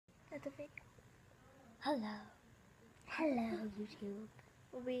That's a fake. Hello. Hello, YouTube.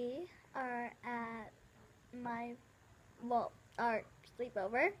 We are at our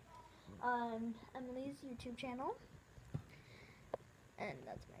sleepover on Emily's YouTube channel. And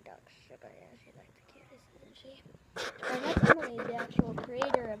that's my dog, Sugar. Yeah, she's like the cutest, isn't she? And that's Emily, the actual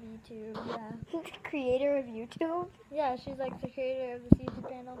creator of YouTube. Yeah. Creator of YouTube. Yeah, she's like the creator of this YouTube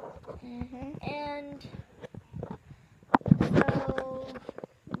channel. And so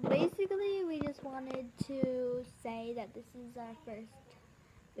basically we just wanted to say that this is our first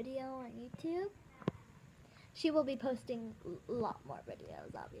video on YouTube. She will be posting a lot more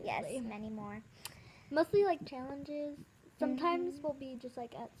videos, obviously. Yes, many more. Mostly like challenges. Sometimes we'll be just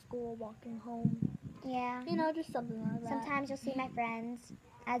like at school walking home. Yeah. You know, just something like that. Sometimes you'll see my friends,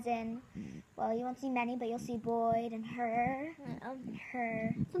 as in, well, you won't see many, but you'll see Boyd and her.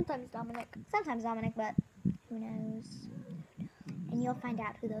 Her. Sometimes Dominic. Sometimes Dominic, but who knows? And you'll find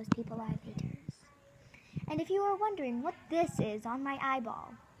out who those people are, haters. And if you are wondering what this is on my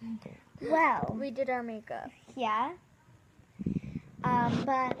eyeball, well, We did our makeup. yeah.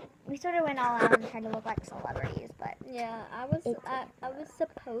 But we sort of went all out and tried to look like celebrities, but Yeah, I was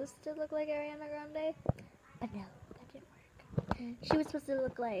supposed to look like Ariana Grande, but no, that didn't work. She was supposed to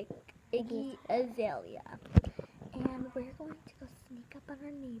look like Iggy Azalea. And we're going to go sneak up on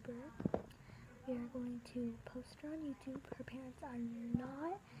our neighbor. We are going to post her on YouTube. Her parents are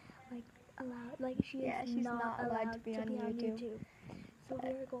not allowed. She's not allowed to be on YouTube. So we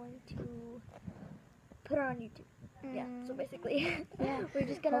are going to put her on YouTube. Yeah. So basically, yeah. we're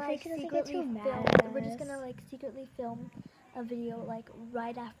just gonna Hopefully like she doesn't secretly get too film. mad at We're just us. gonna like secretly film a video like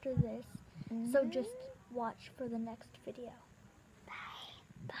right after this. So just watch for the next video.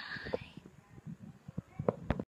 Bye. Bye.